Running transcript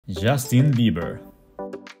Justin Bieber,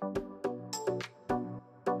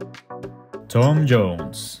 Tom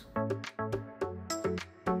Jones,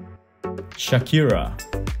 Shakira,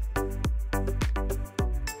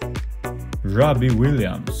 Robbie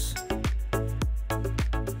Williams,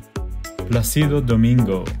 Placido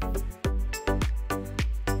Domingo,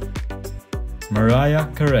 Mariah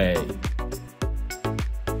Carey,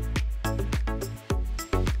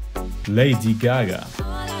 Lady Gaga,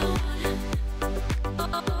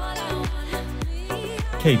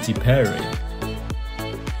 Katy Perry,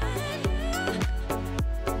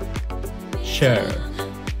 Cher,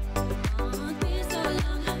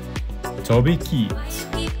 Toby Keith,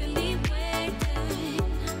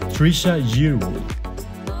 Trisha Yearwood,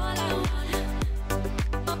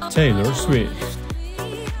 Taylor Swift,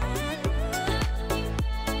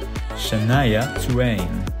 Shania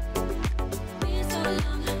Twain,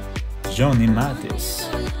 Johnny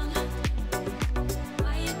Mathis,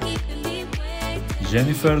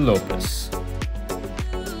 Jennifer Lopez,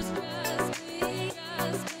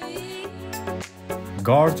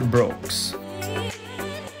 Garth Brooks,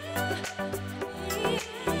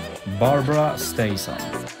 Barbara Streisand,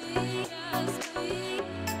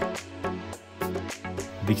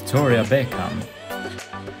 Victoria Beckham,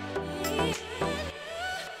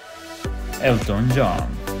 Elton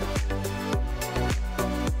John,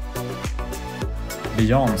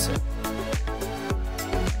 Beyoncé,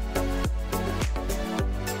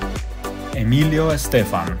 Emilio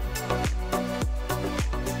Estefan,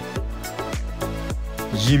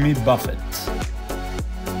 Jimmy Buffett,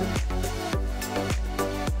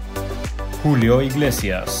 Julio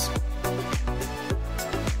Iglesias,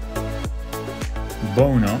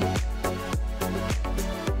 Bono,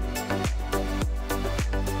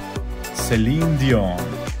 Celine Dion,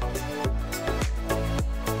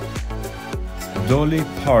 Dolly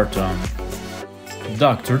Parton,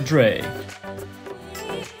 Dr. Dre,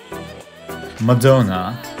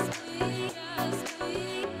 Madonna,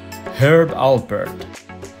 Herb Alpert,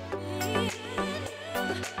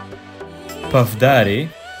 Puff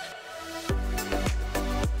Daddy,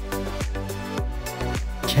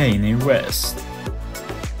 Kanye West,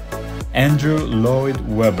 Andrew Lloyd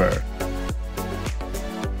Webber,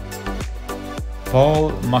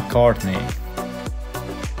 Paul McCartney,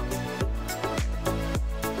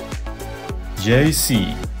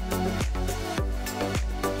 Jay-Z,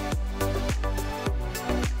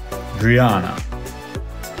 Rihanna,